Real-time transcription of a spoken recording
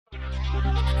Hey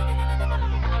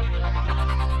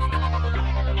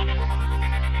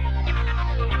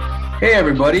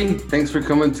everybody, thanks for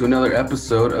coming to another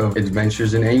episode of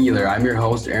Adventures in Angular. I'm your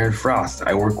host, Aaron Frost.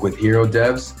 I work with Hero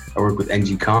Devs, I work with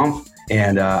ngConf,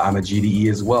 and I'm a GDE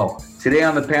as well. Today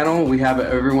on the panel, we have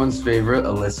everyone's favorite,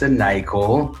 Alyssa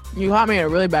Nicol. You caught me at a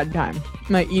really bad time.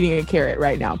 I'm like eating a carrot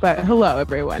right now, but hello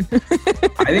everyone.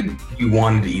 I think you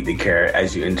wanted to eat the carrot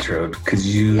as you introed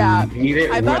because you eat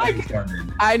it when you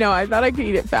started. I know, I thought I could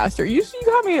eat it faster. You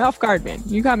caught me off guard, man.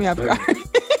 You caught me off guard.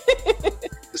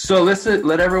 So listen,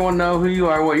 let everyone know who you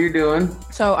are, what you're doing.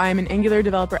 So I'm an Angular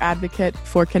developer advocate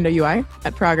for Kendo UI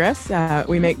at Progress.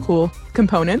 We make cool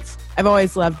components. I've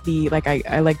always loved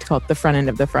I like to call it the front end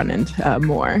of the front end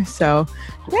more. So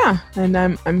yeah, and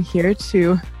I'm here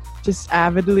to just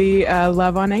avidly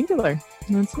love on Angular.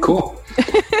 That's it. Cool.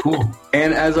 Cool.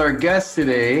 And as our guest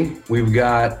today, we've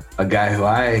got a guy who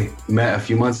I met a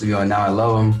few months ago and now I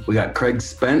love him. We got Craig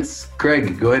Spence.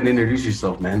 Craig, go ahead and introduce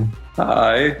yourself, man.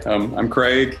 Hi, I'm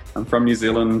Craig. I'm from New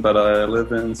Zealand, but I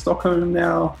live in Stockholm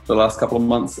now. For the last couple of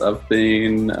months, I've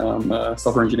been a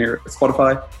software engineer at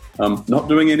Spotify. Not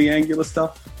doing any Angular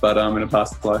stuff, but in a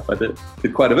past life I did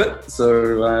quite a bit.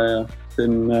 So I've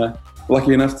been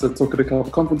lucky enough to talk at a couple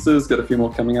of conferences, got a few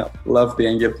more coming up. Love the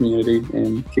Angular community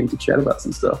and keen to chat about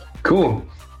some stuff. Cool.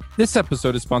 This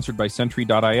episode is sponsored by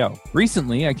Sentry.io.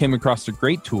 Recently, I came across a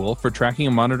great tool for tracking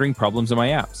and monitoring problems in my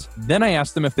apps. Then I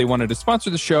asked them if they wanted to sponsor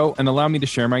the show and allow me to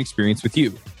share my experience with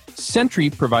you. Sentry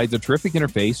provides a terrific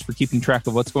interface for keeping track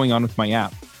of what's going on with my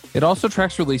app. It also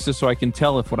tracks releases so I can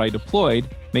tell if what I deployed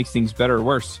makes things better or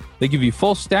worse. They give you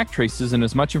full stack traces and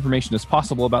as much information as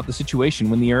possible about the situation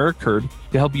when the error occurred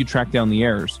to help you track down the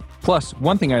errors. Plus,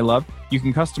 one thing I love, you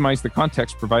can customize the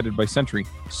context provided by Sentry.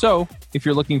 So, if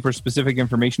you're looking for specific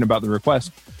information about the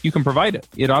request, you can provide it.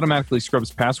 It automatically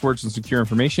scrubs passwords and secure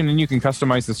information, and you can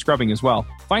customize the scrubbing as well.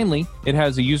 Finally, it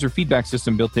has a user feedback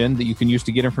system built in that you can use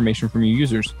to get information from your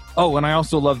users. Oh, and I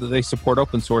also love that they support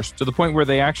open source to the point where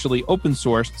they actually open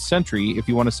sourced Sentry if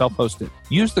you want to self-host it.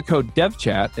 Use the code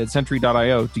DevChat at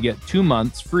Sentry.io to get 2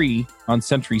 months free on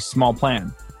Sentry's small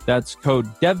plan. That's code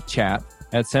DevChat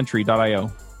at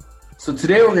Sentry.io. So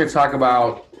today we're going to talk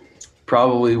about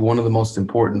probably one of the most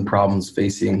important problems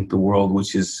facing the world,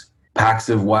 which is packs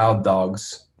of wild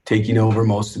dogs taking over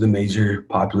most of the major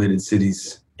populated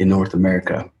cities in North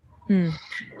America. We're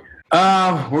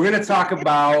going to talk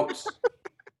about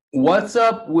what's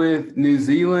up with New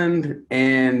Zealand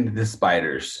and the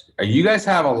spiders. You guys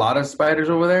have a lot of spiders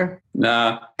over there?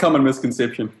 Nah, common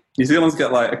misconception. New Zealand's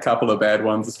got like a couple of bad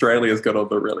ones. Australia's got all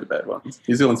the really bad ones.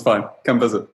 New Zealand's fine. Come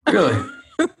visit. Really?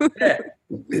 Yeah.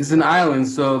 It's an island,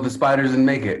 so the spiders didn't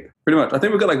make it. Pretty much. I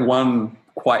think we've got like one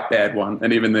quite bad one,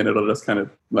 and even then it'll just kind of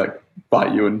like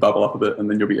bite you and bubble up a bit, and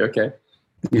then you'll be okay.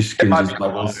 Your skin just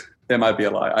bubbles. There might be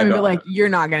a lie. I mean, like you're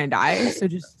not gonna die, so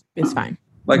just it's fine.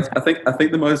 Like I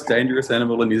think the most dangerous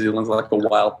animal in New Zealand is like a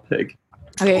wild pig.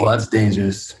 Okay, well, that's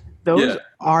dangerous. Those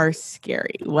are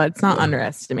scary. Let's not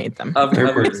underestimate them.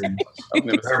 They're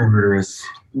murderous.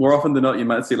 More often than not, you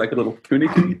might see like a little kuni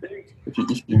pig. If you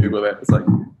Google that, it's like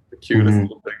the cutest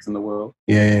little pigs in the world.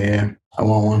 Yeah. I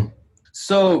want one.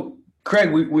 So,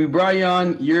 Craig, we brought you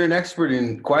on. You're an expert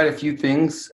in quite a few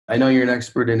things. I know you're an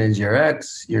expert in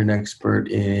NGRX. You're an expert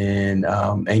in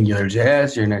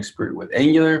AngularJS. You're an expert with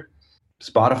Angular.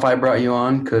 Spotify brought you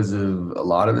on because of a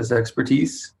lot of this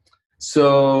expertise.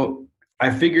 So I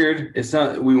figured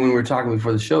when we were talking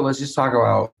before the show, let's just talk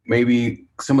about maybe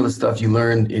some of the stuff you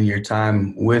learned in your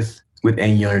time with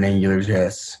Angular and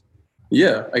AngularJS.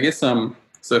 Yeah, I guess so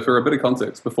for a bit of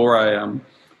context, before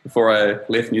I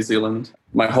left New Zealand,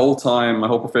 my whole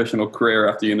professional career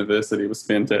after university was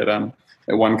spent at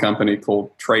one company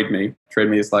called TradeMe.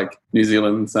 TradeMe is like New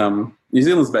Zealand's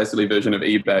basically version of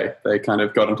eBay. They kind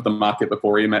of got into the market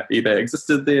before eBay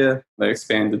existed there. They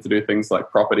expanded to do things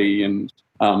like property and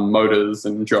motors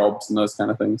and jobs and those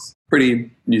kind of things. Pretty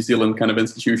New Zealand kind of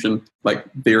institution,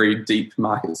 like very deep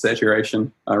market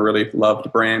saturation. I really loved the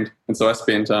brand. And so I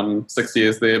spent 6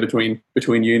 years there between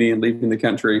uni and leaving the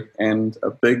country. And a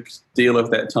big deal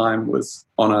of that time was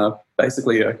on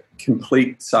basically a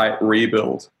complete site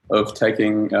rebuild of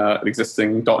taking an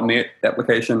existing .NET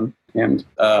application and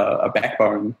a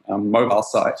Backbone mobile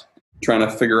site, trying to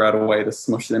figure out a way to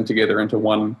smush them together into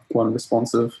one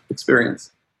responsive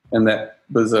experience. And that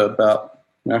was about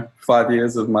 5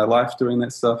 years of my life doing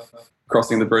that stuff,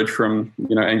 crossing the bridge from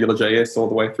AngularJS all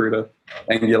the way through to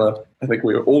Angular. I think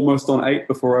we were almost on 8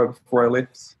 before I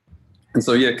left. And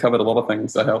so covered a lot of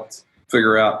things. I helped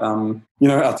figure out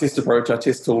our test approach, our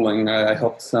test tooling. I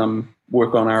helped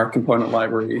work on our component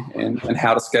library and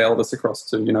how to scale this across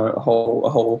to, a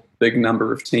whole big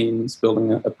number of teams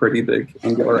building a pretty big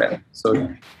Angular app. So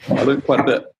I learned quite a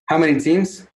bit. How many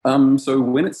teams? So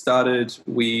when it started,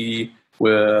 we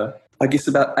were, I guess,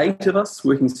 about 8 of us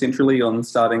working centrally on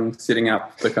setting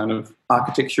up the kind of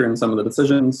architecture and some of the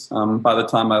decisions. By the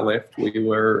time I left, we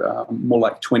were more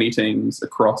like 20 teams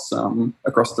across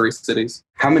 3 cities.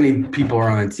 How many people are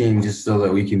on a team, just so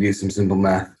that we can do some simple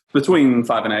math? Between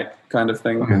 5 and 8 kind of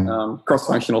thing. Okay.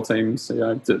 Cross-functional teams,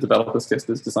 developers,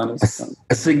 testers, designers.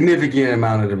 A significant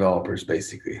amount of developers,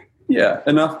 basically. Yeah,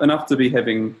 enough to be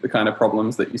having the kind of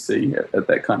problems that you see at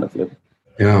that kind of level.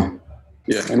 Yeah.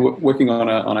 Yeah, and working on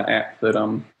an app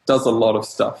that does a lot of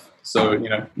stuff. So,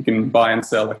 you can buy and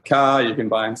sell a car, you can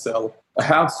buy and sell a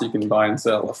house, you can buy and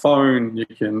sell a phone, you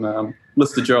can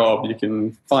list a job, you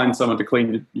can find someone to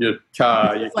clean your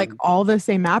car. It's like all the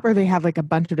same app, or they have like a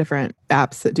bunch of different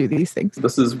apps that do these things?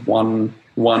 This is one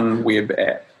web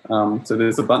app. So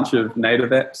there's a bunch of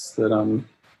native apps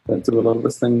that do a lot of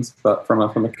these things, but from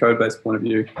a code-based point of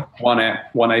view, one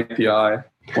app, one API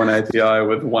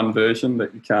with one version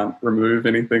that you can't remove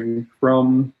anything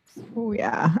from. Oh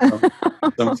yeah.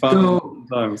 Some fun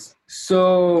times.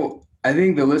 So I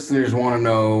think the listeners want to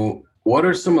know, what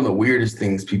are some of the weirdest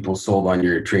things people sold on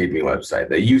your Trade Me website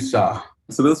that you saw?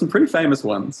 So there's some pretty famous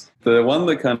ones. The one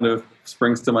that kind of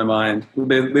springs to my mind,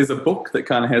 there's a book that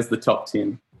kind of has the top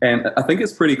 10. And I think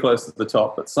it's pretty close to the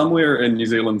top, but somewhere in New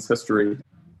Zealand's history,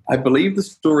 I believe the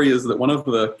story is that one of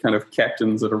the kind of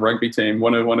captains of a rugby team,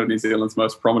 one of New Zealand's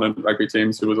most prominent rugby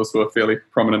teams, who was also a fairly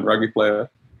prominent rugby player,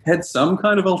 had some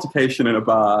kind of altercation in a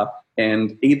bar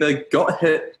and either got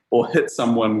hit or hit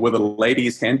someone with a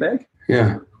lady's handbag.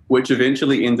 Yeah. Which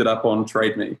eventually ended up on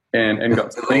Trade Me and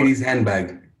got the lady's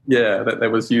handbag. Yeah,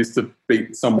 that was used to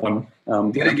beat someone.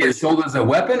 Did it get sold as a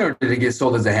weapon, or did it get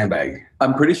sold as a handbag?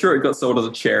 I'm pretty sure it got sold as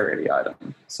a charity item.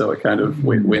 So it kind of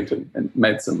went and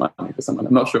made some money for someone.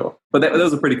 I'm not sure. But that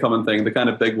was a pretty common thing. The kind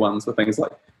of big ones were things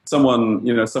like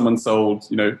someone sold,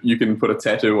 you can put a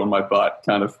tattoo on my butt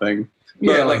kind of thing.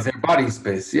 Yeah, like their body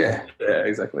space. Yeah. Yeah,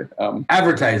 exactly.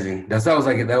 Advertising. That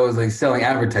was like selling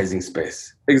advertising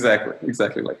space.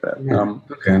 Exactly like that. Yeah.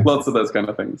 Okay. Lots of those kind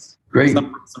of things. Great.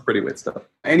 Some pretty weird stuff.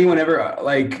 Anyone ever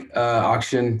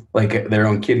auction like their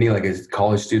own kidney, like a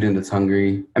college student that's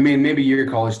hungry? I mean, maybe your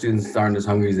college students aren't as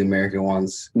hungry as the American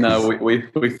ones. No, we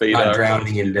feed not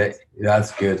drowning in debt.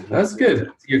 That's good. That's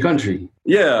good. It's your country.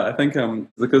 Yeah, I think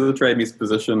because of the Trade Me's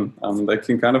position, they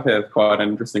can kind of have quite an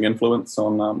interesting influence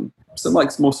on some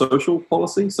like more social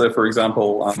policy. So, for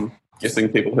example, guessing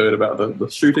people heard about the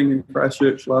shooting in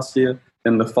Christchurch last year.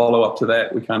 In the follow-up to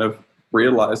that, we kind of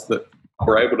realized that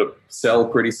we're able to sell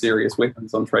pretty serious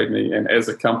weapons on Trade Me. And as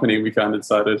a company, we kind of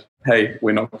decided, hey,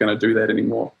 we're not going to do that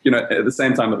anymore. At the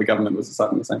same time that the government was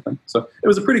deciding the same thing. So it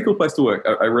was a pretty cool place to work.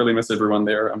 I really miss everyone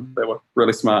there. They were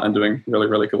really smart and doing really,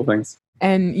 really cool things.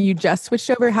 And you just switched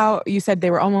over. How you said they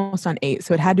were almost on 8,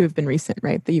 so it had to have been recent,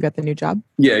 right? That you got the new job?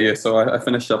 Yeah. So I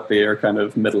finished up there kind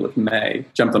of middle of May.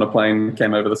 Jumped on a plane,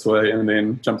 came over this way, and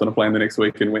then jumped on a plane the next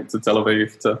week and went to Tel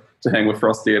Aviv to hang with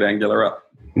Frosty at Angular Up.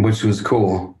 Which was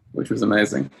cool. Which was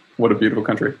amazing. What a beautiful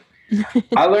country.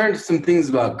 I learned some things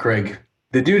about Craig.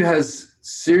 The dude has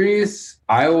serious,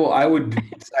 I would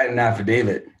sign an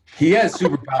affidavit. He has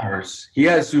superpowers.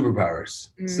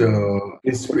 So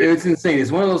it's insane.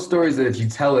 It's one of those stories that if you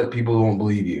tell it, people won't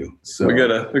believe you. So we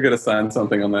gotta sign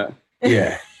something on that.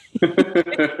 Yeah.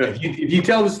 if you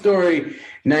tell the story,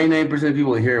 99% of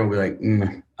people that hear it will be like,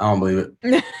 I don't believe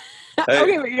it.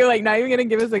 Okay, but you're like not even gonna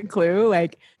give us a clue,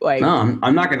 like. No,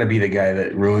 I'm not gonna be the guy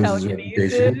that ruins his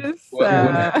reputation.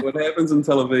 What happens in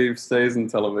Tel Aviv stays in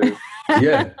Tel Aviv.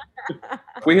 Yeah.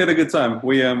 We had a good time.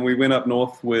 We went up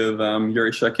north with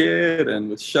Yuri Shakir and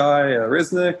with Shai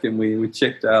Resnick, and we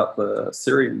checked out the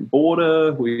Syrian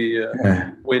border. We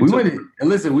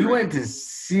went to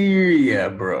Syria,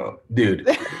 bro, dude.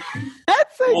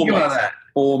 That's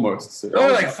almost Syria.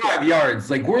 We're like 5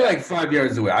 yards. Like we're like 5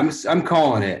 yards away. I'm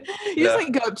calling it. You just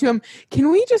like go up to him.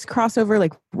 Can we just cross over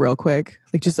like real quick?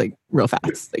 Like just like real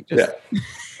fast. Like just.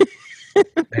 Yeah.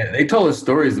 They told us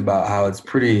stories about how it's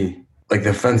pretty. Like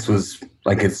the fence was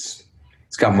like it's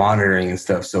got monitoring and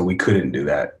stuff, so we couldn't do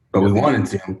that, but we wanted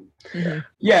to. Mm-hmm.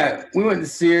 Yeah, we went to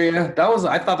Syria.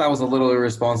 I thought that was a little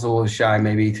irresponsible of Shai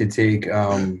maybe to take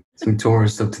some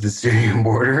tourists up to the Syrian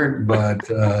border, but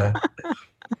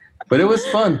it was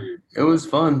fun. It was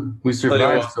fun. We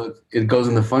survived, so it goes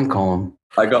in the fun column.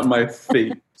 I got my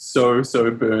feet so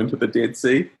burned to the Dead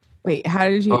Sea. Wait, how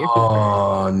did you get your feet?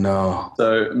 Oh no.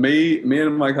 So me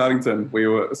and Mike Hardington, we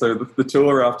were the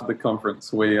tour after the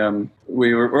conference. We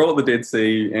were all at the Dead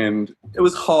Sea, and it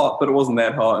was hot, but it wasn't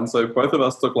that hot. And so both of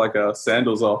us took like our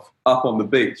sandals off up on the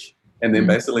beach, and then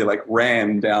basically like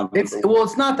ran down.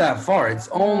 It's not that far. It's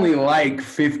only like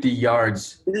 50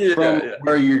 yards from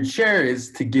where your chair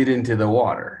is to get into the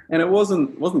water. And it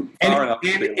wasn't far enough.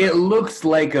 And it looks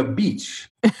like a beach.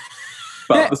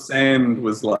 But the sand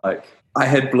was like, I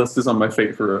had blisters on my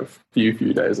feet for a few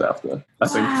days after, I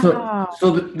think. Wow.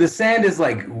 So the sand is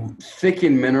like thick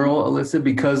in mineral, Alyssa,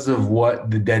 because of what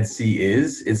the Dead Sea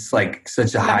is. It's like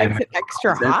such a That high makes it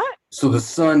extra content. hot? So the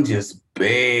sun just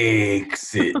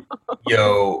bakes it.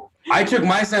 Yo, I took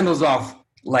my sandals off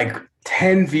like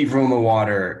 10 feet from the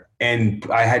water, and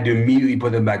I had to immediately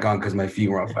put them back on because my feet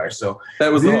were on fire. So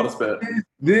That was the hottest bit.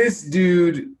 this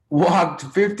dude walked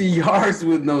 50 yards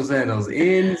with no sandals.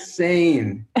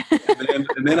 Insane. And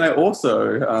then I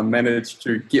also managed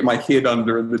to get my head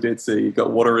under in the Dead Sea,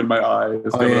 got water in my eyes,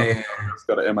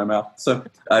 got it in my mouth. So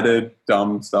I did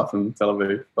dumb stuff in Tel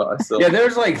Aviv, but I still... Yeah,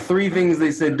 there's like 3 things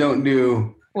they said don't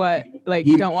do. What? Like,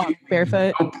 don't walk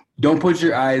barefoot? Don't put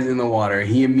your eyes in the water.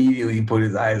 He immediately put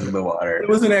his eyes in the water. It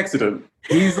was an accident.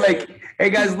 He's like, hey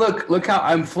guys, look how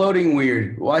I'm floating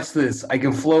weird. Watch this. I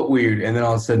can float weird. And then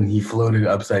all of a sudden he floated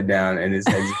upside down and his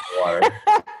head's in the water.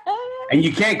 And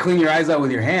you can't clean your eyes out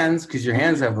with your hands because your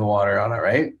hands have the water on it,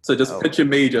 right? So just picture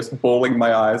me just bawling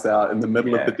my eyes out in the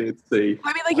middle of the Dead Sea.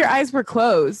 I mean, like, your eyes were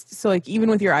closed. So, like, even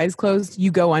with your eyes closed, you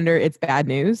go under, it's bad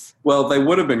news. Well, they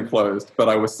would have been closed, but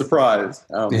I was surprised.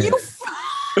 You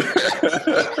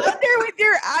under with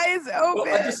your eyes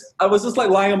open. Well, I was just like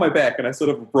lying on my back, and I sort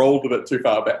of rolled a bit too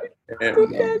far back. Who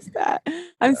does that?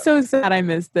 I'm so sad I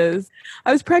missed this.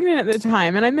 I was pregnant at the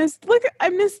time, and I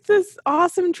missed this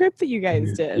awesome trip that you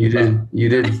guys did. You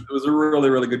did. It was a really,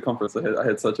 really good conference. I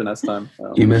had such a nice time.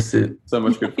 You missed it. So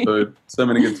much good food. So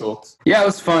many good talks. Yeah, it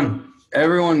was fun.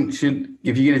 Everyone should,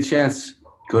 if you get a chance,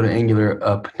 go to Angular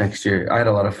Up next year. I had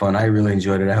a lot of fun. I really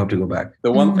enjoyed it. I hope to go back.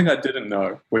 The one thing I didn't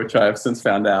know, which I have since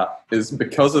found out, is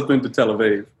because I've been to Tel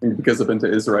Aviv and because I've been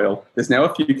to Israel, there's now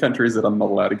a few countries that I'm not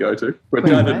allowed to go to, which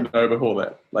I didn't know before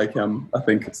that. Like, I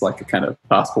think it's like a kind of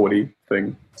passport-y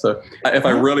thing. So if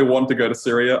I really want to go to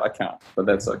Syria, I can't, but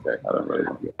that's okay. I don't really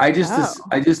want to go.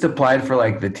 I just applied for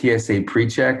like the TSA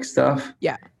pre-check stuff.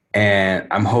 Yeah. And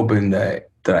I'm hoping that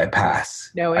I pass.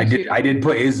 No, I did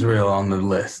put Israel on the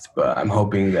list, but I'm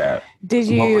hoping that.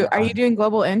 Are you doing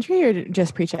global entry or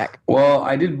just pre-check? Well,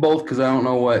 I did both because I don't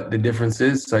know what the difference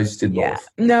is, so I just did both.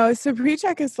 No, so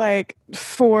pre-check is like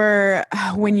for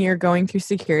when you're going through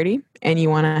security and you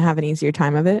want to have an easier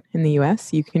time of it in the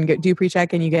US. You can do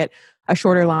pre-check and you get a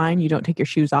shorter line. You don't take your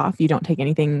shoes off. You don't take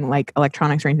anything like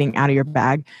electronics or anything out of your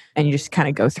bag, and you just kind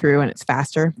of go through and it's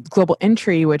faster. Global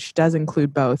entry, which does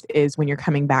include both, is when you're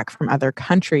coming back from other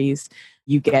countries,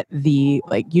 you get you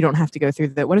don't have to go through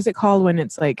what is it called when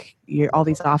it's like you're all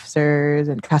these officers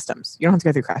and customs. You don't have to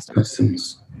go through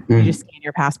customs. You just scan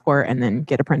your passport and then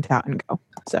get a printout and go.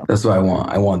 So that's what I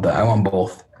want. I want that. I want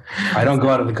both. I don't go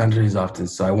out of the country as often,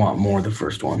 so I want more the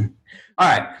first one. All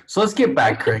right, so let's get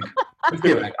back, Craig. Let's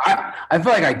get back. I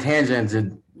feel like I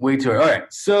tangented way too early. All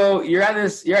right, so you're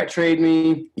at Trade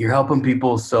Me, you're helping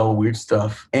people sell weird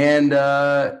stuff, and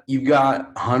you've got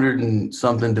 100 and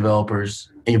something developers,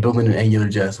 and you're building an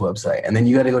AngularJS website, and then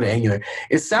you got to go to Angular.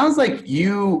 It sounds like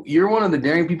you're one of the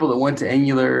daring people that went to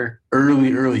Angular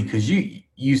early, because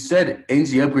you said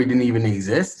NG Upgrade didn't even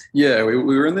exist? Yeah, we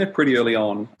were in there pretty early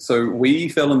on. So we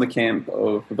fell in the camp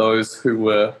of those who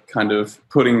were kind of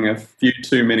putting a few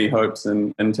too many hopes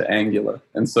into Angular.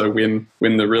 And so when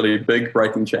the really big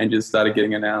breaking changes started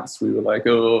getting announced, we were like,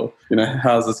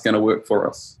 how's this going to work for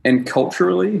us? And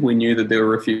culturally, we knew that there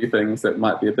were a few things that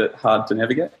might be a bit hard to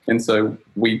navigate. And so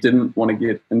we didn't want to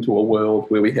get into a world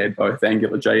where we had both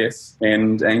AngularJS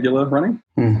and Angular running.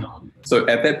 So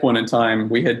at that point in time,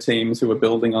 we had teams who were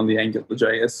building on the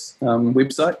AngularJS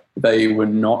website. They were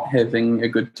not having a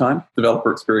good time.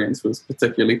 Developer experience was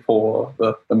particularly poor.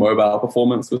 The mobile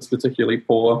performance was particularly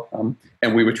poor.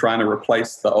 And we were trying to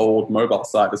replace the old mobile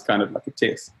site as kind of like a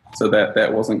test. So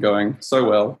that wasn't going so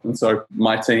well. And so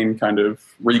my team kind of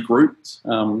regrouped.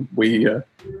 We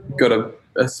got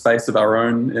a space of our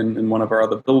own in one of our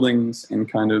other buildings and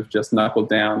kind of just knuckled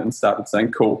down and started saying,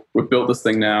 cool, we've built this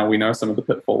thing now. We know some of the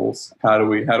pitfalls. How do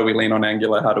we lean on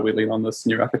Angular? How do we lean on this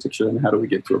new architecture? And how do we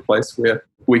get to a place where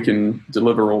we can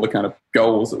deliver all the kind of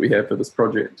goals that we have for this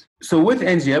project? So with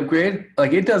NG Upgrade,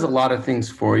 like it does a lot of things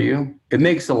for you. It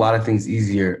makes a lot of things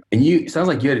easier. And it sounds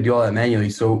like you had to do all that manually.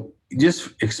 So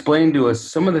just explain to us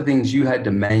some of the things you had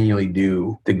to manually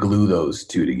do to glue those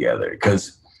two together.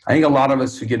 Because I think a lot of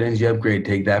us who get NG Upgrade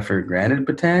take that for granted,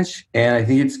 potential. And I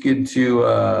think it's good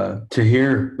to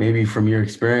hear maybe from your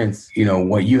experience,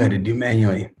 what you had to do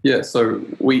manually. Yeah, so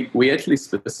we actually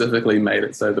specifically made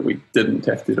it so that we didn't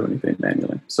have to do anything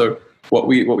manually. So what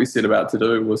we set about to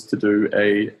do was to do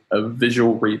a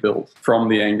visual rebuild from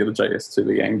the AngularJS to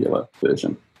the Angular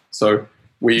version. So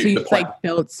you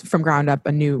built from ground up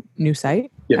a new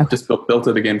site? Yeah, okay. Just built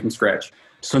it again from scratch.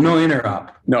 So no interop?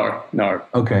 No.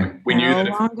 Okay. We knew that.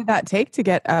 How long did that take to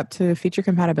get up to feature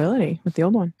compatibility with the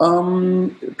old one?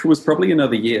 It was probably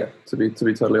another year, to be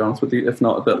totally honest with you, if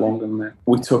not a bit longer than that.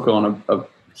 We took on a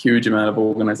huge amount of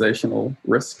organizational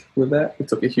risk with that. We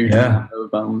took a huge amount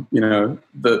of,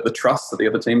 the trust that the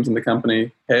other teams in the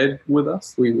company had with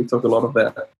us. We took a lot of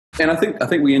that. And I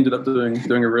think we ended up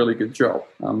doing a really good job.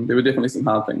 There were definitely some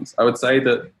hard things. I would say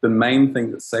that the main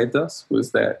thing that saved us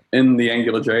was that in the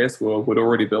AngularJS world, we'd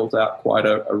already built out quite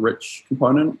a rich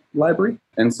component library.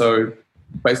 And so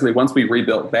basically once we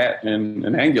rebuilt that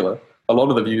in Angular, a lot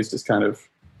of the views just kind of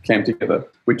came together.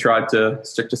 We tried to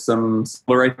stick to some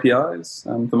similar APIs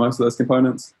for most of those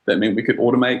components. That meant we could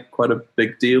automate quite a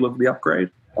big deal of the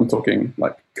upgrade. I'm talking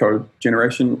like code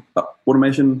generation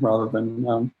automation rather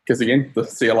than, because again, the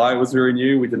CLI was very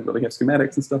new. We didn't really have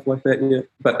schematics and stuff like that yet.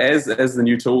 But as the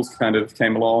new tools kind of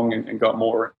came along and got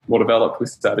more developed, we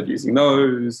started using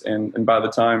those. And by the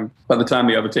time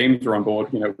the other teams were on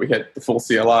board, we had the full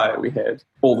CLI, we had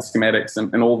all the schematics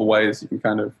and all the ways you can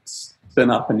kind of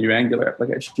spin up a new Angular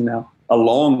application now,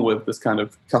 along with this kind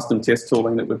of custom test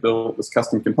tooling that we built, this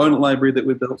custom component library that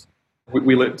we built.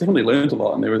 We definitely learned a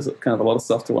lot, and there was kind of a lot of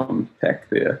stuff to unpack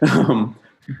there.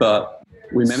 But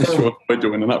we managed to avoid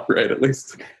doing an upgrade, at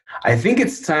least. I think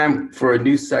it's time for a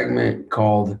new segment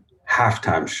called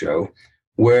Halftime Show,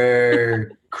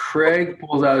 where Craig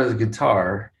pulls out his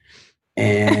guitar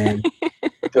and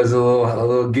does a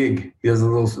little gig. He does a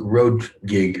little road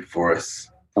gig for us.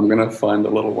 I'm going to find a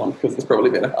little one because it's probably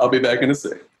better. I'll be back in a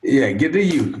sec. Yeah, get the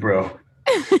uke, bro.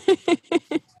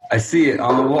 I see it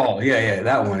on the wall. Yeah,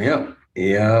 that one. Yep.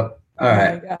 All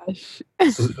right. Oh my gosh.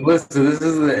 So listen, this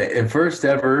is the first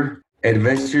ever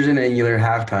Adventures in Angular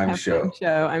halftime show.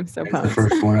 I'm so pumped. It's the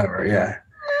first one ever, yeah.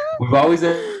 We've always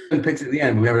done picks at the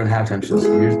end, but we never done halftime shows.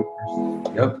 So here's the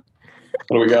first. Yep.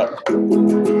 What do we got?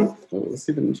 Let's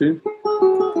see if it's in tune.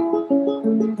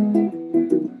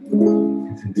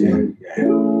 It's in tune, yeah.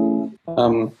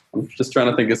 I'm just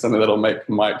trying to think of something that'll make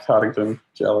Mike Hartington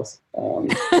jealous.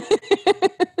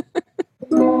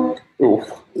 Ooh,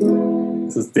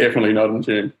 this is definitely not in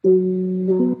tune.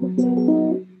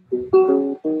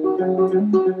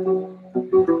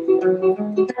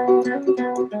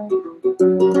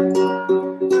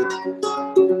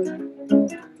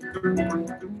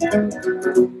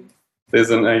 There's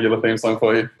an Angular theme song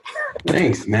for you.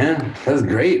 Thanks, man. That's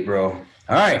great, bro. All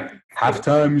right,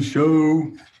 halftime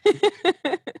show.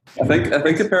 I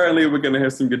think apparently we're going to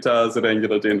have some guitars at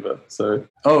Angular Denver. So.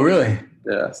 Oh, really?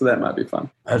 Yeah, so that might be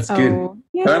fun. That's good.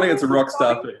 Yeah, apparently it's a rock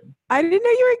star thing. I didn't know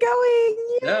you were going.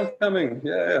 Yeah, I'm coming.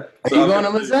 Yeah. Are you going,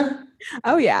 Alyssa?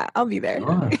 Oh, yeah. I'll be there.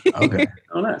 Oh, okay.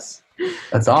 Oh, nice.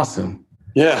 That's awesome.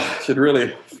 Yeah, I should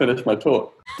really finish my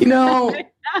talk. The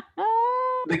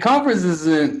conference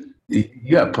isn't...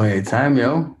 You got plenty of time,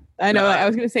 yo. I know. I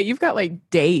was going to say, you've got like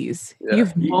days. Yeah. You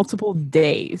have multiple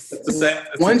days. It's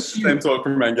the same talk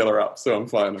from Angular up, so I'm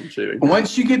fine. I'm cheating.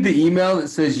 Once you get the email that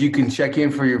says you can check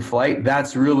in for your flight,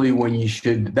 that's really when you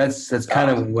should. That's kind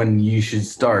of when you should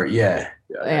start. Yeah.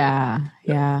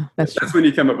 That's when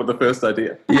you come up with the first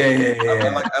idea.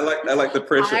 Yeah. I like the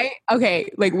pressure.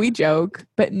 We joke,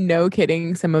 but no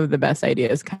kidding. Some of the best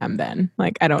ideas come then.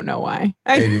 Like, I don't know why.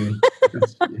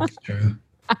 It's true.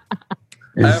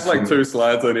 I have like 2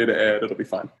 slides I need to add. It'll be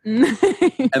fine. And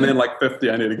then like 50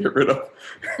 I need to get rid of.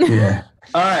 Yeah.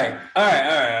 All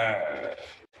right.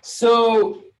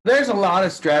 So there's a lot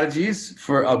of strategies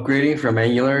for upgrading from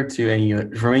Angular to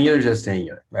Angular, from AngularJS to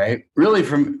Angular, right? Really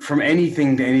from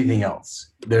anything to anything else.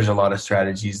 There's a lot of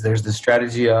strategies. There's the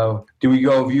strategy of, do we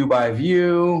go view by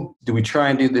view? Do we try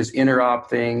and do this interop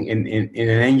thing in an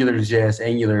AngularJS,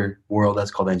 Angular world? That's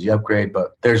called NG Upgrade,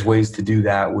 but there's ways to do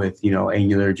that with,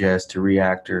 AngularJS to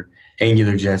React or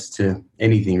AngularJS to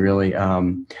anything really.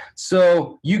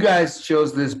 So you guys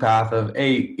chose this path of,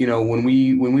 when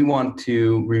we want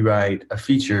to rewrite a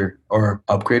feature or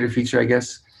upgrade a feature, I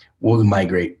guess, we'll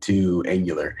migrate to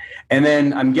Angular. And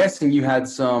then I'm guessing you had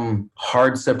some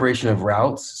hard separation of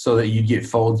routes so that you get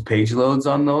folds page loads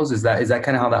on those. Is that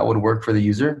kind of how that would work for the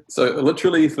user? So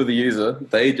literally for the user,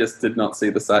 they just did not see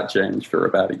the site change for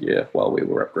about a year while we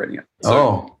were upgrading it.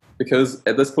 Because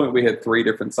at this point we had 3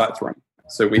 different sites running.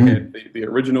 So we had the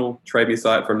original TradeMe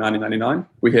site from 1999.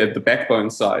 We had the Backbone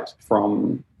site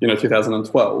from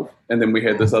 2012, and then we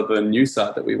had this other new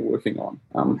site that we were working on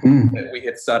that we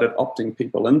had started opting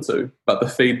people into. But the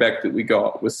feedback that we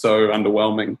got was so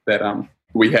underwhelming that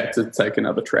we had to take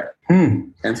another track.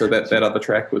 And so that other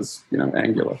track was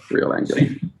Angular, real Angular.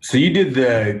 So you did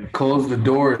the close the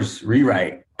doors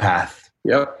rewrite path.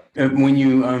 Yep. When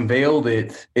you unveiled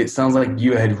it, it sounds like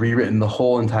you had rewritten the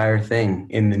whole entire thing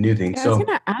in the new thing. Yeah, I was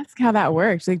going to ask how that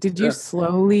works. Like, did you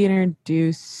slowly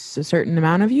introduce a certain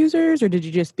amount of users, or did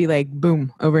you just be like,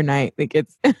 boom, overnight? Like,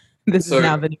 it's this is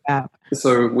now the new app.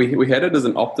 So we had it as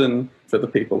an opt-in for the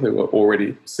people who were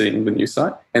already seeing the new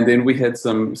site, and then we had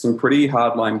some pretty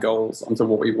hardline goals onto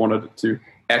what we wanted it to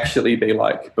actually be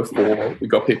like before we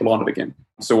got people on it again.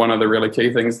 So one of the really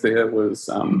key things there was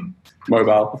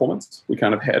mobile performance. We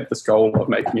kind of had this goal of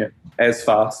making it as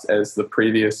fast as the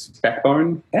previous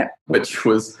Backbone app, which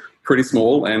was pretty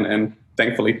small and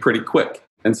thankfully pretty quick.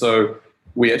 And so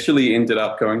we actually ended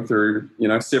up going through,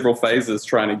 several phases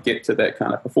trying to get to that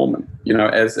kind of performance.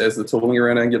 As the tooling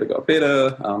around Angular got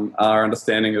better, our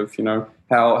understanding of,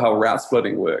 how route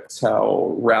splitting works,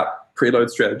 how route preload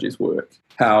strategies work,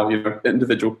 how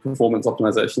individual performance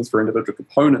optimizations for individual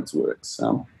components works,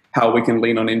 how we can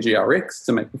lean on NGRX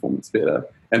to make performance better,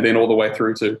 and then all the way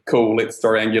through to, cool, let's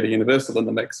throw Angular Universal in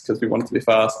the mix because we want it to be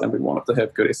fast and we want it to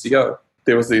have good SEO.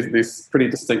 There was these pretty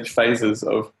distinct phases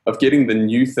of getting the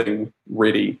new thing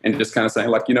ready and just kind of saying,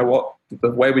 like, you know what, the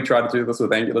way we tried to do this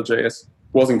with AngularJS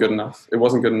wasn't good enough. It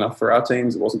wasn't good enough for our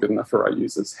teams. It wasn't good enough for our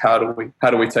users. How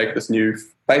do we take this new,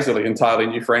 basically entirely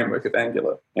new framework of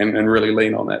Angular and really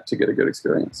lean on that to get a good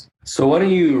experience? So why don't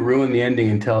you ruin the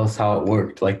ending and tell us how it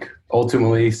worked? Like,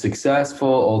 ultimately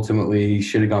successful, ultimately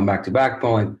should have gone back to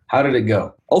Backbone. How did it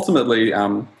go? Ultimately,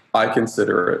 I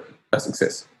consider it a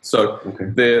success. So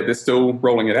they're still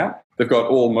rolling it out. They've got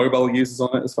all mobile users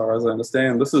on it, as far as I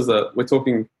understand. We're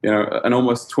talking, an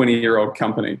almost 20-year-old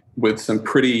company with some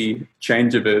pretty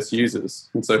change-averse users.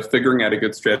 And so figuring out a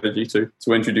good strategy to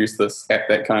introduce this at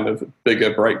that kind of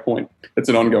bigger breakpoint, it's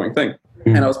an ongoing thing.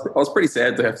 And I was pretty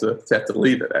sad to have to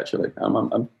leave it, actually.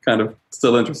 I'm kind of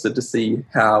still interested to see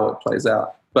how it plays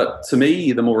out. But to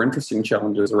me, the more interesting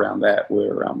challenges around that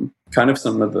were kind of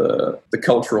some of the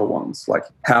cultural ones, like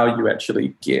how you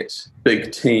actually get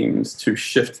big teams to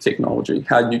shift technology,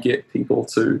 how you get people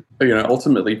to,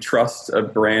 ultimately trust a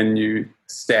brand new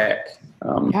stack.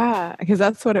 Yeah, because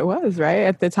that's what it was, right?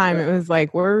 At the time, it was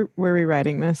like, we're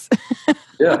rewriting this.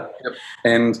 Yeah. Yep.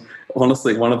 And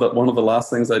honestly, one of the last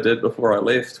things I did before I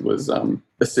left was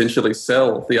essentially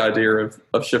sell the idea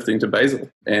of shifting to Bazel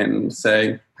and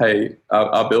saying, hey,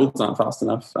 our builds aren't fast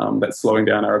enough. That's slowing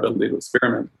down our ability to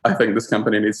experiment. I think this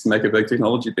company needs to make a big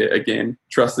technology bet again,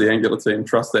 trust the Angular team,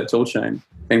 trust that tool chain,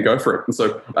 and go for it. And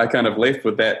so I kind of left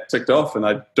with that ticked off, and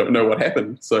I don't know what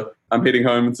happened. So I'm heading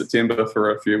home in September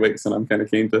for a few weeks, and I'm kind of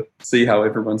keen to see how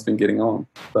everyone's been getting on.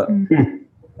 But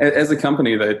as a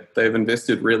company, they've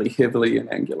invested really heavily in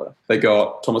Angular. They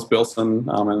got Thomas Belson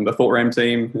and the ThoughtRAM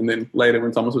team, and then later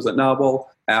when Thomas was at Narwhal,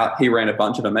 he ran a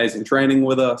bunch of amazing training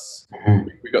with us.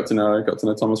 We got to know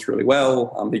Thomas really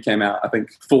well. He came out, I think,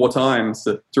 4 times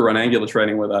to run Angular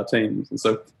training with our teams. And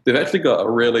so they've actually got a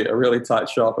really tight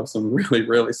shop of some really,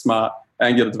 really smart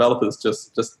Angular developers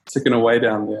just ticking away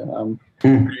down there,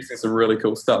 producing some really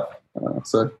cool stuff.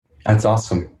 So that's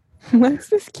awesome. What's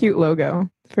this cute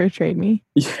logo for TradeMe?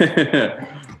 Yeah.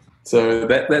 So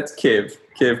that's Kev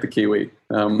the Kiwi.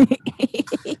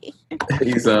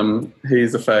 He's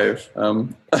a fave.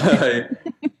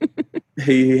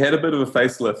 He had a bit of a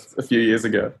facelift a few years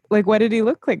ago. Like, what did he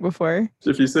look like before?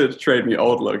 If you search TradeMe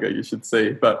old logo, you should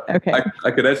see. But okay.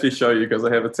 I could actually show you because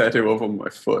I have a tattoo of him on my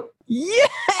foot. Yes!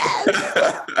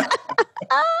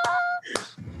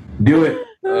 Do it.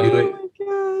 Oh Do it. my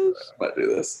gosh. I might do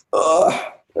this.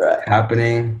 Oh, right.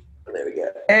 Happening. There we go.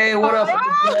 Hey, what up? I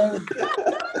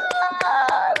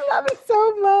love it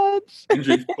so much.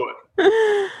 Injured foot.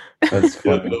 That's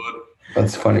funny.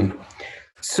 That's funny.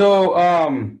 So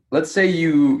let's say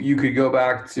you could go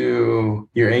back to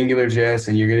your AngularJS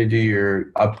and you're going to do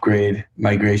your upgrade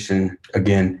migration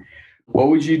again. What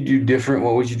would you do different?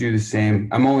 What would you do the same?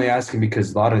 I'm only asking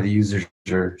because a lot of the users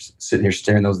are sitting here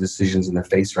staring those decisions in the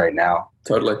face right now.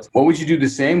 Totally. What would you do the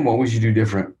same? What would you do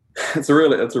different? It's a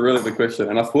really big question,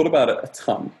 and I've thought about it a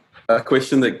ton. A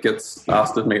question that gets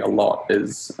asked of me a lot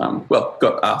is,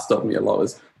 got asked of me a lot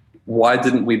is, why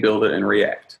didn't we build it in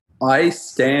React? I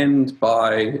stand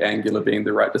by Angular being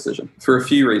the right decision for a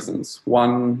few reasons.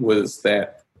 One was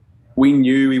that we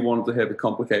knew we wanted to have a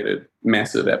complicated,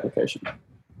 massive application.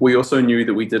 We also knew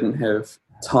that we didn't have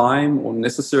time or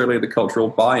necessarily the cultural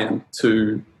buy-in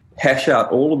to hash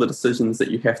out all of the decisions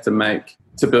that you have to make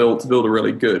to build a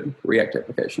really good React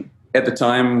application. At the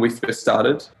time we first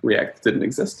started, React didn't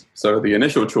exist. So the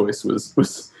initial choice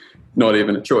was not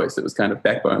even a choice. It was kind of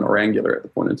Backbone or Angular at the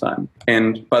point in time.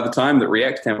 And by the time that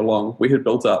React came along, we had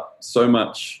built up so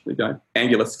much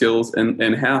Angular skills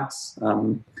in-house.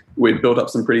 We'd built up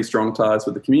some pretty strong ties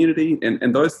with the community,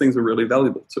 and those things were really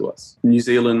valuable to us. New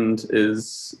Zealand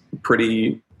is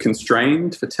pretty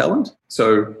constrained for talent.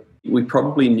 So we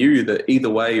probably knew that either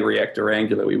way, React or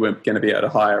Angular, we weren't going to be able to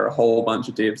hire a whole bunch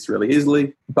of devs really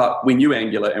easily. But we knew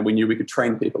Angular, and we knew we could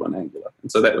train people in Angular.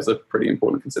 And so that was a pretty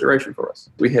important consideration for us.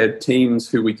 We had teams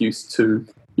who were used to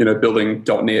building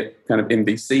 .NET kind of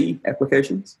MVC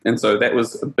applications. And so that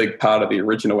was a big part of the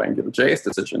original AngularJS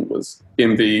decision was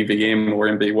MV, VM, or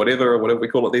MV, whatever we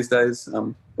call it these days.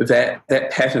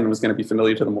 That pattern was going to be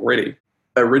familiar to them already.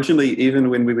 Originally, even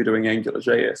when we were doing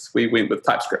AngularJS, we went with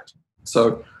TypeScript.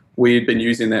 So we'd been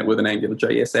using that with an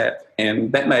AngularJS app,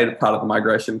 and that made part of the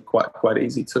migration quite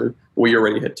easy too. We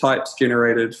already had types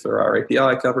generated for our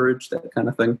API coverage, that kind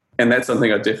of thing. And that's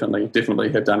something I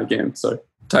definitely have done again. So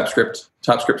TypeScript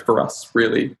for us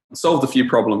really solved a few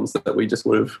problems that we just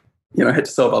would have, had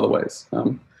to solve other ways.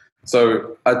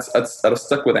 So I'd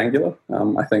stick with Angular.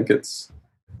 I think it's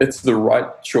the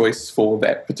right choice for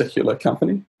that particular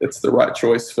company. It's the right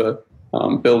choice for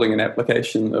building an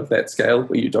application of that scale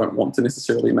where you don't want to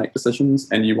necessarily make decisions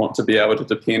and you want to be able to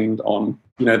depend on,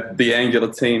 the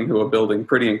Angular team who are building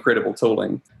pretty incredible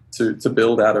tooling to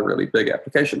build out a really big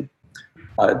application.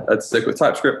 I'd stick with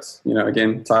TypeScript.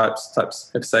 Again, types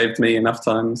have saved me enough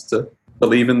times to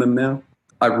believe in them now.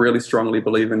 I really strongly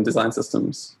believe in design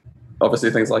systems. Obviously,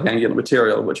 things like Angular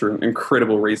Material, which are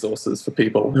incredible resources for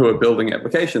people who are building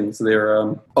applications. There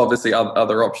are obviously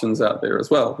other options out there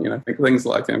as well. Things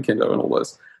like Kendo and all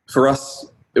those. For us,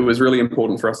 it was really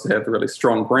important for us to have a really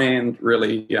strong brand,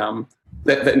 really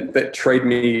that trade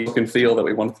me look and feel that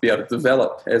we wanted to be able to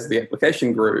develop as the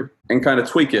application grew and kind of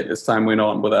tweak it as time went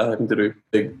on without having to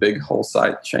do big whole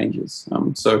site changes.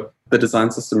 So the design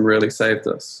system really saved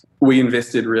us. We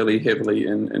invested really heavily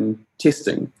in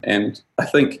testing, and I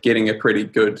think getting a pretty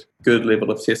good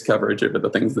level of test coverage over the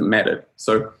things that mattered.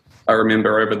 So I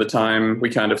remember over the time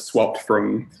we kind of swapped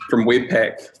from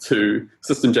Webpack to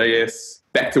System.js,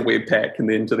 back to Webpack, and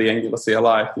then to the Angular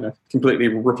CLI, completely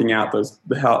ripping out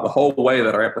the whole way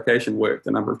that our application worked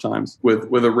a number of times with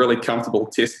a really comfortable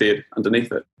test bed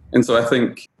underneath it. And so I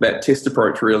think that test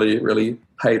approach really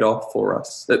paid off for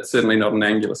us. It's certainly not an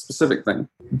Angular specific thing,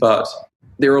 but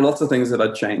there are lots of things that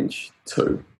I'd change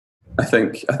too. I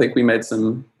think we made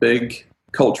some big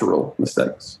cultural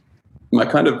mistakes. My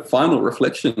kind of final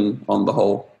reflection on the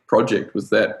whole project was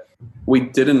that we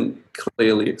didn't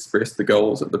clearly express the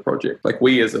goals of the project. Like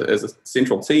we as a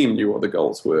central team knew what the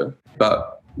goals were,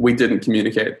 but we didn't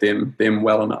communicate them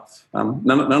well enough.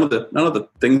 None of the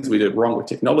things we did wrong were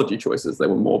technology choices. They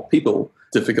were more people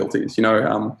difficulties.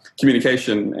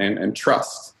 Communication and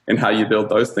trust, and how you build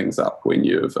those things up when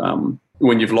you've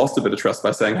lost a bit of trust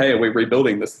by saying, "Hey, are we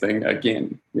rebuilding this thing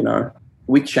again?"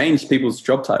 We changed people's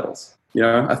job titles.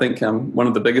 I think one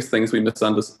of the biggest things we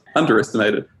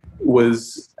underestimated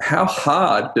was how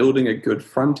hard building a good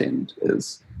front end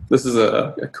is. This is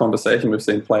a conversation we've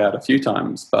seen play out a few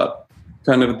times, but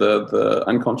kind of the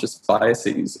unconscious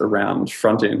biases around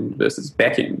front end versus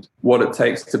back end, what it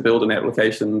takes to build an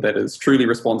application that is truly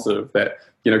responsive, that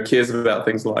cares about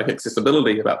things like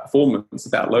accessibility, about performance,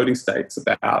 about loading states,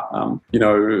 about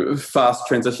fast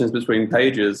transitions between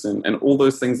pages, and all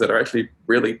those things that are actually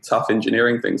really tough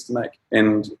engineering things to make.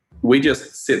 And we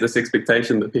just set this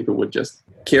expectation that people would just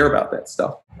care about that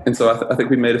stuff. And so I think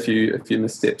we made a few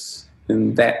missteps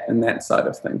in that side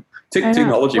of thing.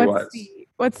 Technology-wise.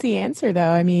 What's the answer, though?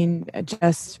 I mean,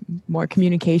 just more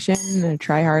communication,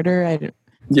 try harder?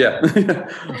 Yeah.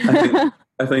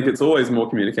 I think it's always more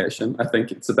communication. I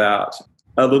think it's about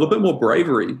a little bit more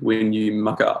bravery when you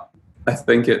muck up. I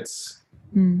think it's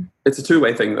a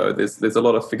two-way thing, though. There's a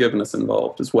lot of forgiveness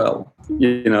involved as well.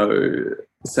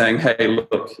 Saying, "Hey,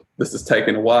 look, this has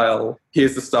taken a while.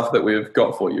 Here's the stuff that we've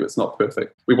got for you. It's not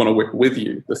perfect. We want to work with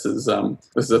you. This is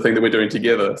a thing that we're doing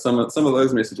together." Some of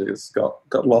those messages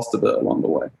got lost a bit along the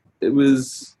way. It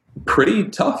was pretty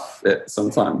tough at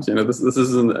sometimes. This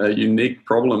isn't a unique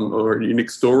problem or a unique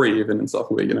story even in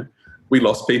software. We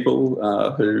lost people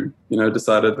who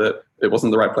decided that it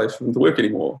wasn't the right place for them to work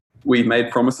anymore. We made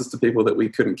promises to people that we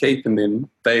couldn't keep, and then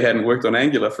they hadn't worked on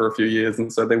Angular for a few years,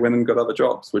 and so they went and got other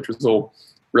jobs, which was all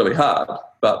really hard.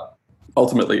 But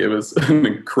ultimately, it was an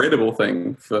incredible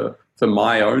thing for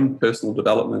my own personal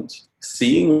development,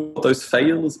 seeing what those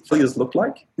failures look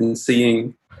like, and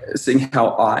seeing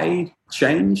how I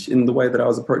changed in the way that I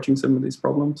was approaching some of these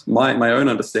problems. My own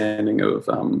understanding of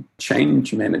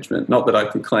change management, not that I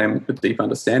can claim a deep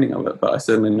understanding of it, but I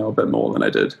certainly know a bit more than I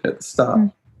did at the start.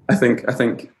 I think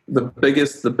the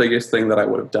biggest thing that I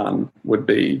would have done would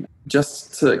be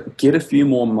just to get a few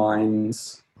more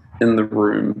minds in the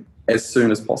room as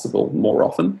soon as possible, more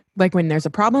often. Like when there's a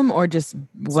problem, or just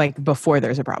like before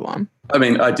there's a problem? I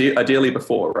mean, ideally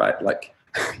before, right? Like,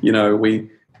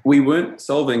 we weren't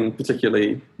solving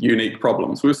particularly unique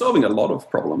problems. We were solving a lot of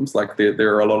problems. Like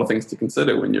there are a lot of things to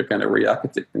consider when you're kind of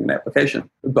re-architecting an application.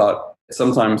 But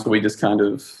sometimes we just kind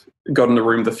of got in a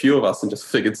room, the few of us, and just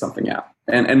figured something out.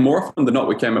 And more often than not,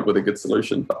 we came up with a good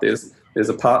solution. But there's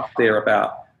a part there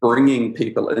about bringing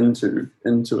people into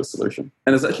a solution.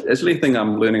 And it's actually a thing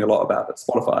I'm learning a lot about at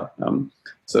Spotify.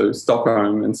 So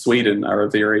Stockholm and Sweden are a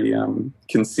very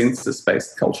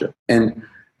consensus-based culture. And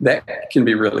that can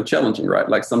be really challenging, right?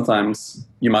 Like sometimes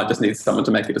you might just need someone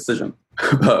to make a decision.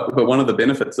 But one of the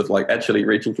benefits of like actually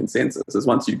reaching consensus is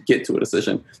once you get to a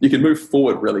decision, you can move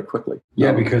forward really quickly.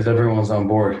 Yeah, because everyone's on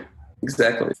board.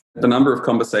 Exactly. The number of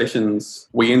conversations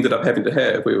we ended up having to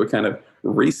have, we were kind of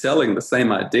reselling the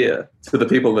same idea to the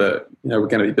people that, were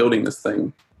going to be building this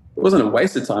thing. It wasn't a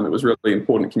waste of time. It was really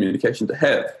important communication to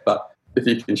have. But if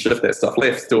you can shift that stuff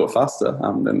left, do it faster,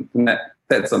 then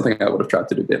that's something I would have tried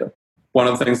to do better. One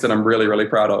of the things that I'm really, really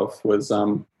proud of was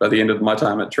by the end of my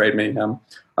time at TradeMe,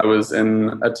 I was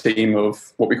in a team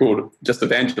of what we called just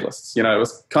evangelists. It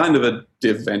was kind of a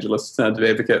dev evangelist, dev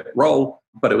advocate role,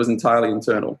 but it was entirely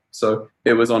internal. So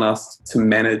it was on us to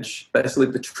manage basically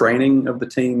the training of the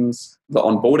teams, the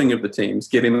onboarding of the teams,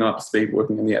 getting them up to speed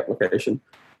working in the application,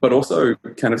 but also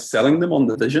kind of selling them on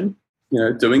the vision.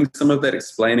 Doing some of that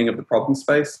explaining of the problem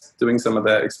space, doing some of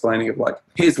that explaining of like,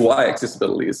 here's why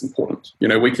accessibility is important.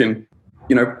 We can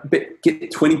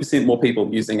get 20% more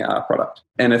people using our product.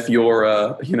 And if you're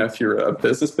a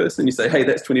business person, you say, hey,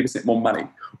 that's 20% more money.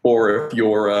 Or if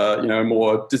you're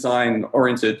more design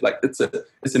oriented, like it's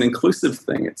an inclusive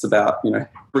thing. It's about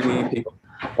bringing people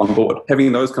on board,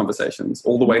 having those conversations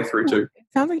all the way through to. It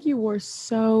sounds like you wore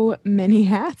so many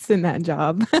hats in that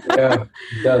job. Yeah,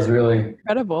 it does really.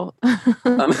 Incredible.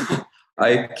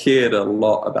 I cared a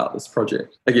lot about this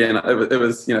project. Again, it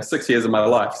was 6 years of my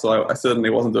life, so I certainly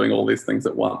wasn't doing all these things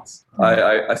at once.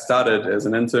 I started as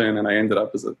an intern and I ended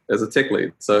up as a tech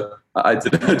lead. So I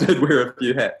did wear a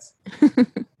few hats.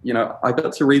 I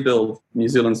got to rebuild New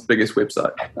Zealand's biggest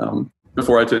website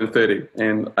before I turned 30,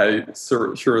 and I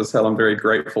sure as hell I'm very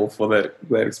grateful for that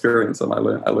experience, and I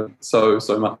learned so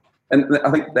much. And I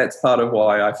think that's part of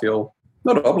why I feel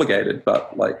not obligated,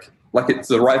 but like it's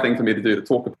the right thing for me to do, to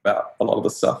talk about a lot of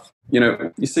this stuff.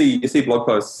 You see blog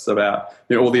posts about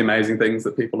all the amazing things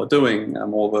that people are doing,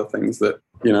 all the things that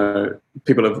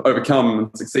people have overcome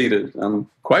and succeeded.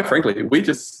 Quite frankly, we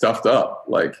just stuffed up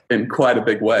like in quite a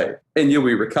big way, and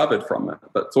we recovered from it.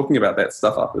 But talking about that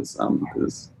stuff up is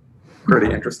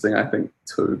pretty interesting, I think,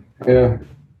 too. Yeah.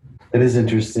 It is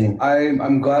interesting.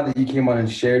 I'm glad that you came on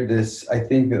and shared this. I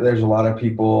think that there's a lot of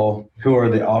people who are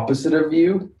the opposite of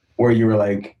you, where you were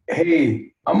like,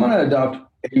 hey, I'm going to adopt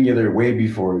Angular way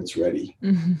before it's ready,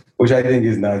 which I think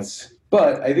is nuts.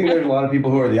 But I think there's a lot of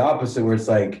people who are the opposite, where it's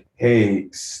like, hey,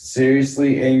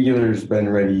 seriously, Angular's been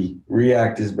ready.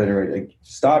 React has been ready. Like,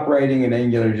 stop writing in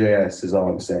AngularJS is all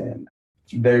I'm saying.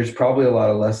 There's probably a lot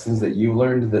of lessons that you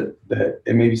learned that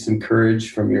and maybe some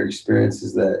courage from your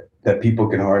experiences that people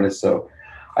can harness. So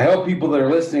I hope people that are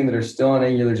listening that are still on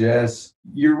AngularJS,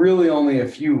 you're really only a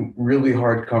few really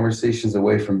hard conversations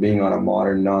away from being on a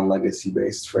modern, non-legacy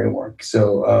based framework.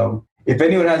 So if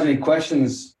anyone has any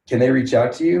questions, can they reach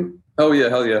out to you? Oh, yeah,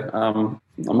 hell yeah. I'm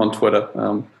on Twitter.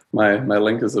 My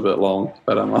link is a bit long,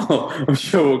 but I'm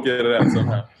sure we'll get it out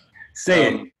somehow.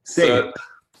 Say it.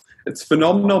 It's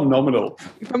phenomenal.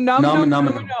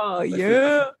 Phenomenal.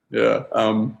 Yeah. Yeah.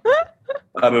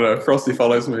 I don't know. If Frosty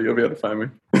follows me, you'll be able to find me.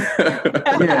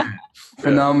 Yeah.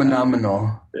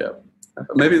 Phenomenal. Yeah.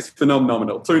 Maybe it's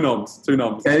phenomenal. Two noms. I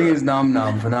think it's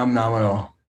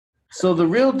phenomenal. So the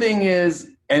real thing is,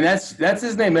 and that's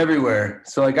his name everywhere.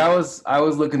 So like I was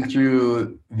looking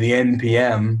through the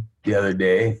NPM the other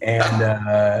day,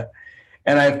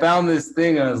 and I found this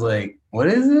thing. And I was like, what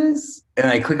is this? And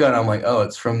I click on it. I'm like, oh,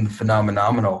 it's from the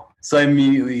Phenomenal. So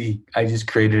immediately I just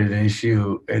created an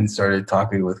issue and started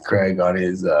talking with Craig on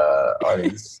his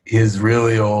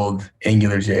really old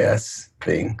AngularJS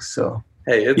thing. So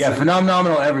hey,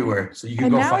 Phenomenal everywhere. So you can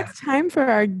go find it. And now it's time for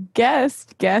our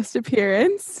guest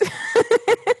appearance.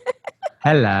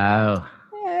 Hello.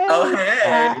 Oh,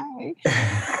 hey.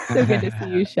 So good to see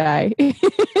you, Shai.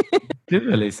 Good,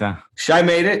 Lisa. Shai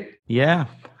made it. Yeah.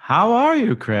 How are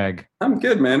you, Craig? I'm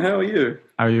good, man. How are you?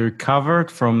 Are you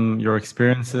recovered from your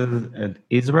experiences at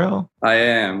Israel? I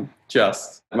am.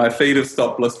 Just. My feet have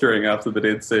stopped blistering after the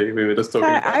Dead Sea. We were just talking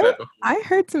about that before. I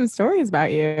heard some stories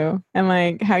about you and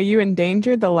like how you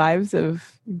endangered the lives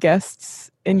of guests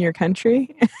in your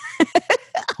country.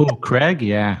 Who, Craig?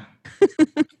 Yeah.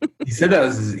 He said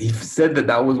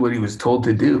that was what he was told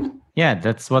to do. Yeah,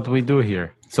 that's what we do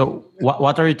here. So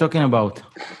what are you talking about?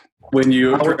 When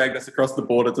you dragged us across the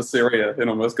border to Syria and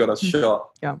almost got us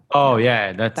shot. Yeah. Oh,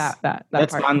 yeah. That's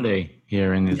That's part. Monday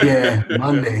here in Israel. Yeah,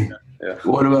 Monday. Yeah.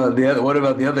 What about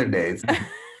the other days?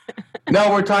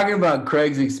 No, we're talking about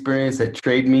Craig's experience at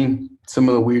Trade Me. Some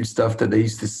of the weird stuff that they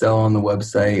used to sell on the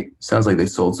website. Sounds like they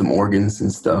sold some organs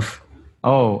and stuff.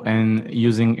 Oh, and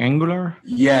using Angular?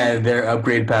 Yeah, their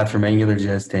upgrade path from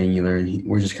AngularJS to Angular.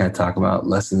 We're just kind of talking about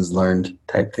lessons learned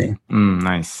type thing.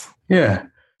 Nice. Yeah.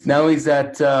 Now he's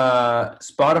at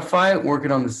Spotify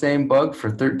working on the same bug for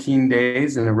 13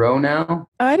 days in a row now.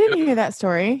 Oh, I didn't hear that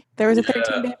story. There was a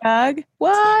 13-day bug.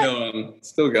 What?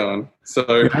 Still going.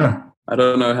 So I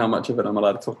don't know how much of it I'm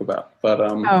allowed to talk about. But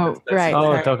right. Oh,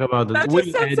 sorry. talk about That it.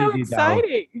 just sounds so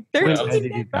exciting.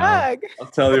 13-day bug.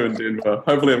 I'll tell you in Denver.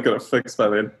 Hopefully I've got it fixed by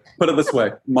then. Put it this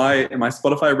way. My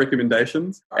Spotify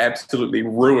recommendations are absolutely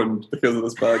ruined because of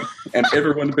this bug. And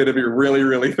everyone better be really,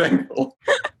 really thankful.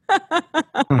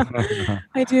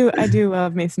 I do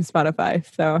love me some Spotify.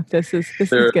 So this is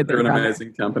good. They're an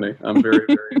amazing company. I'm very,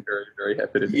 very, very, very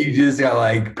happy to be. You just got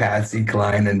like Patsy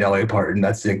Cline and Dolly Parton.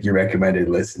 That's like your recommended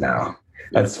list now.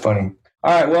 That's funny.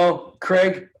 All right. Well,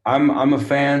 Craig, I'm a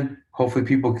fan. Hopefully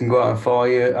people can go out and follow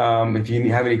you. If you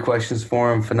have any questions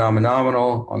for him,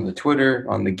 Phenomenal on the Twitter,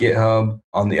 on the GitHub,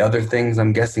 on the other things,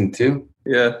 I'm guessing too.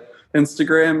 Yeah.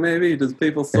 Instagram, maybe? Does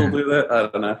people still do that? I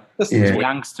don't know. The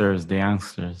youngsters.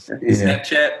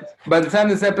 Snapchat. By the time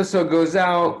this episode goes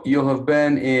out, you'll have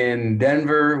been in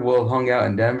Denver. We'll hung out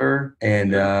in Denver.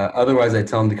 And otherwise, I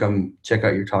tell him to come check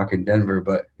out your talk in Denver.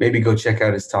 But maybe go check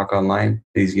out his talk online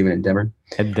that he's giving in Denver.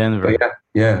 At Denver. But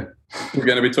yeah. We're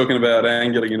going to be talking about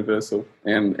Angular Universal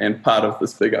and part of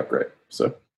this big upgrade.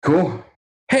 So cool.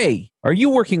 Hey, are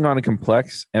you working on a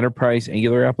complex enterprise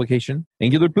Angular application?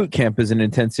 Angular Bootcamp is an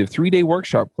intensive 3-day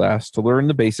workshop class to learn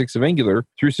the basics of Angular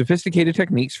through sophisticated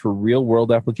techniques for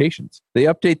real-world applications. They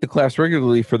update the class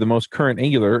regularly for the most current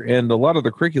Angular, and a lot of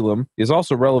the curriculum is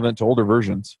also relevant to older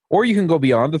versions. Or you can go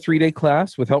beyond the 3-day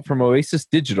class with help from Oasis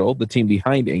Digital, the team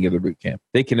behind Angular Bootcamp.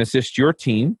 They can assist your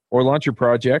team or launch your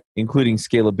project, including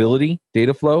scalability,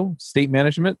 data flow, state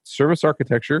management, service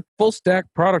architecture, full-stack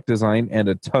product design, and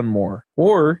a ton more.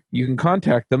 Or you can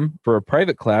contact them for a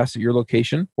private class at your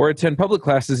location or attend public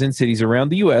classes in cities around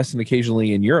the U.S. and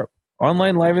occasionally in Europe.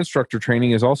 Online live instructor training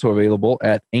is also available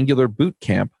at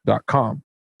angularbootcamp.com.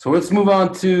 So let's move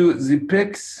on to the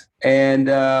picks. And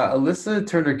Alyssa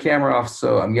turned her camera off,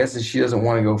 so I'm guessing she doesn't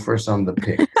want to go first on the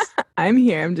picks. I'm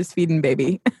here. I'm just feeding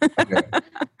baby. Okay.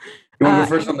 You want to go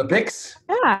first on the picks?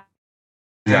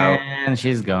 Yeah. And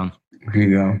she's gone. Here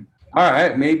you go. All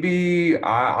right. Maybe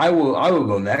I will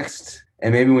go next.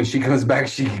 And maybe when she comes back,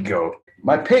 she can go.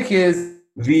 My pick is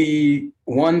the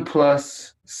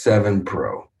OnePlus 7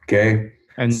 Pro. Okay.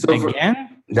 And so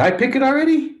again? Did I pick it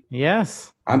already?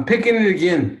 Yes. I'm picking it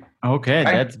again. Okay,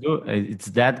 that's good.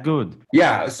 It's that good.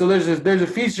 Yeah. So there's a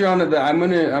feature on it that I'm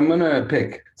gonna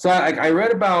pick. So I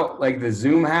read about like the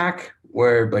Zoom hack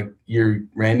where like your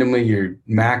Mac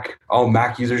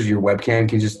users, your webcam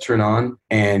can just turn on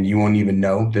and you won't even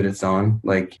know that it's on.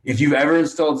 Like if you've ever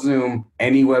installed Zoom,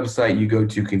 any website you go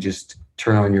to can just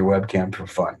turn on your webcam for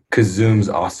fun because Zoom's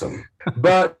awesome.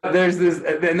 But there's this,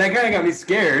 and that kind of got me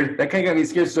scared.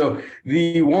 So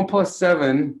the OnePlus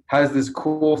 7 has this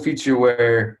cool feature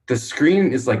where the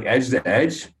screen is like edge to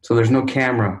edge. So there's no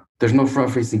camera. There's no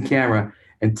front-facing camera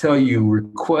until you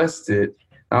request it.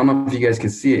 I don't know if you guys can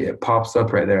see it. It pops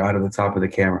up right there out of the top of the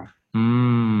camera.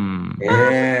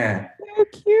 Yeah. So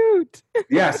cute.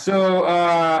 Yeah, so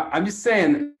I'm just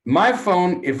saying, my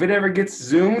phone, if it ever gets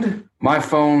zoomed, my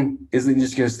phone isn't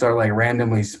just going to start like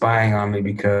randomly spying on me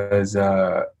because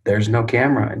there's no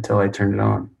camera until I turn it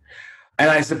on. And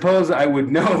I suppose I would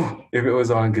know if it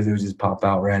was on because it would just pop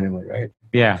out randomly, right?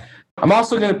 Yeah. I'm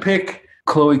also going to pick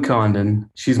Chloe Condon.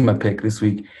 She's my pick this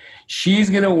week. She's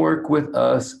going to work with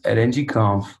us at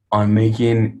NGConf on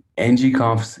making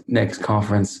NGConf's next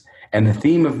conference. And the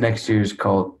theme of next year is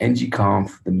called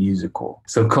NGConf, the musical.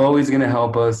 So Chloe's going to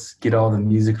help us get all the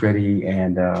music ready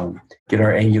and get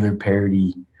our Angular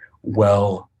parody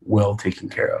well taken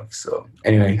care of. So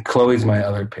anyway, Chloe's my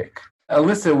other pick.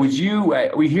 Alyssa, we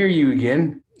hear you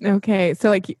again. Okay. So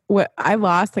like what I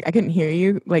lost, like I couldn't hear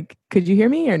you. Like, could you hear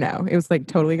me or no? It was like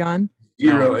totally gone.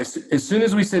 Zero. As soon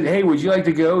as we said, hey, would you like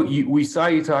to go? We saw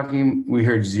you talking. We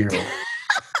heard zero.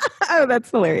 Oh, that's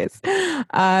hilarious.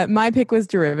 My pick was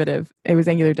derivative. It was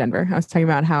Angular Denver. I was talking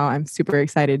about how I'm super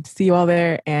excited to see you all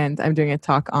there, and I'm doing a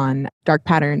talk on dark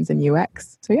patterns in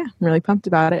UX. So yeah, I'm really pumped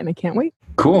about it, and I can't wait.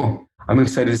 Cool. I'm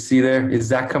excited to see you there. Is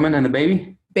Zach coming and the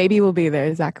baby? Baby will be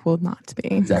there. Zach will not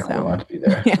be. Zach will not be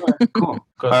there. Yeah. Cool.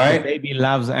 Because All right. the baby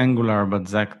loves Angular, but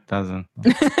Zach doesn't.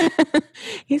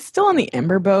 He's still on the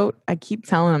Ember boat. I keep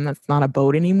telling him that's not a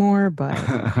boat anymore, but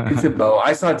It's a boat.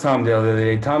 I saw Tom Dale the other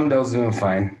day. Tom Dale's doing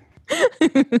fine.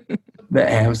 The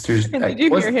hamsters. did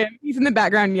you hear him? He's in the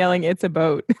background yelling, "It's a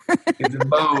boat." It's a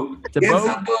boat. It's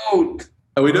a boat.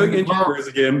 Are we doing engine cruise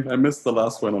again? I missed the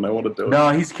last one and I want to do it. No,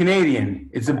 he's Canadian.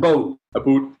 It's a boat. A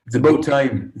boot. It's a boat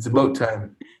time. It's a boat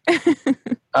time.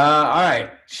 All right.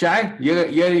 Shai, you got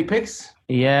any picks?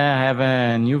 Yeah, I have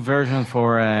a new version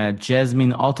for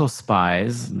Jasmine Auto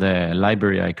Spies, the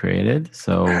library I created.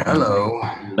 So Hello.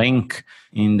 link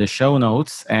in the show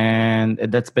notes, and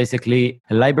that's basically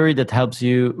a library that helps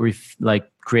you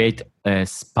create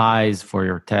spies for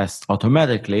your test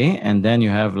automatically, and then you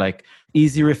have like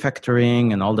easy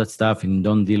refactoring and all that stuff, and you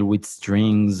don't deal with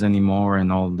strings anymore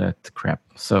and all that crap.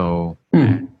 So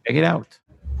check it out.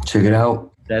 Check it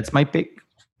out. That's my pick.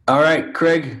 All right,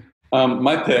 Craig.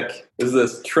 My pick is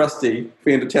this trusty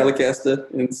Fender Telecaster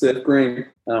in surf green.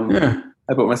 Yeah.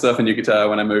 I bought myself a new guitar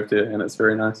when I moved here, and it's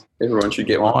very nice. Everyone should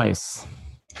get one. Nice.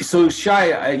 So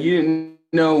Shai, you didn't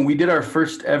know we did our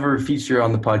first ever feature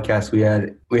on the podcast. We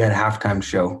had halftime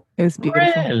show. It was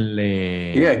beautiful.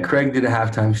 Really? Yeah, Craig did a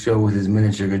halftime show with his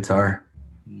miniature guitar.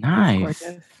 Nice.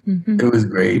 Gorgeous. Mhm. It was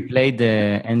great. Played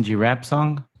the NG rap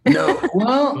song? No,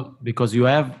 well, Because you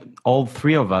have all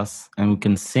three of us, and we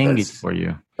can sing it That's- for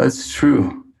you. that's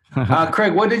true.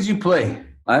 Craig, what did you play?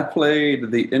 I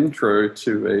played the intro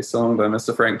to a song by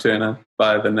Mr. Frank Turner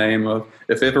by the name of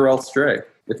If Ever I'll Stray.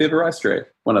 If Ever I Stray.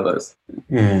 One of those.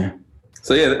 Yeah.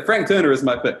 So yeah, Frank Turner is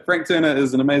my pick. Frank Turner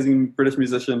is an amazing British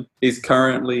musician. He's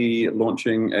currently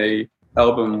launching a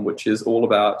album which is all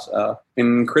about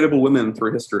incredible women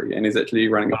through history, and he's actually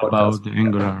running a podcast. About the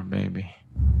Angular, baby.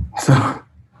 So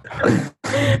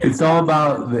it's all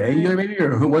about the Angular, maybe,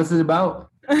 or what's it about?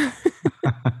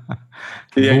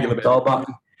 The Angular It's all about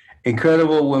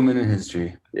incredible women in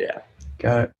history. Yeah.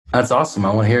 Got it. That's awesome.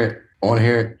 I want to hear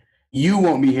it. You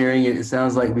won't be hearing it, it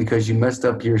sounds like, because you messed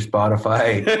up your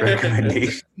Spotify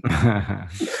recommendation. Yeah.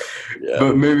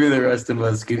 But maybe the rest of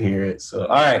us can hear it. So, all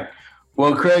right.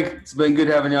 Well, Craig, it's been good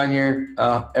having you on here.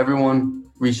 Everyone,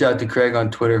 reach out to Craig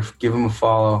on Twitter. Give him a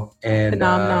follow. And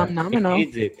Phenomenal.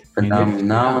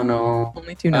 phenomenal.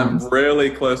 Only 2 I'm noms. really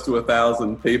close to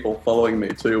 1,000 people following me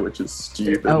too, which is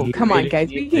stupid. Oh, come on, guys.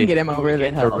 We can get him over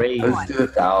the hill. Let's do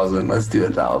 1,000. Let's do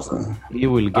 1,000. You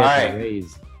will get All right. a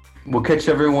raise. We'll catch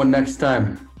everyone next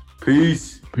time.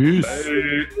 Peace. Peace.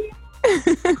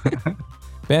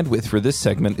 Bandwidth for this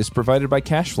segment is provided by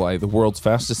CacheFly, the world's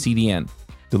fastest CDN.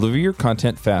 Deliver your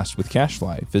content fast with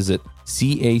CacheFly. Visit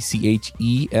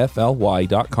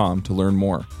CACHEFLY.com to learn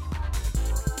more.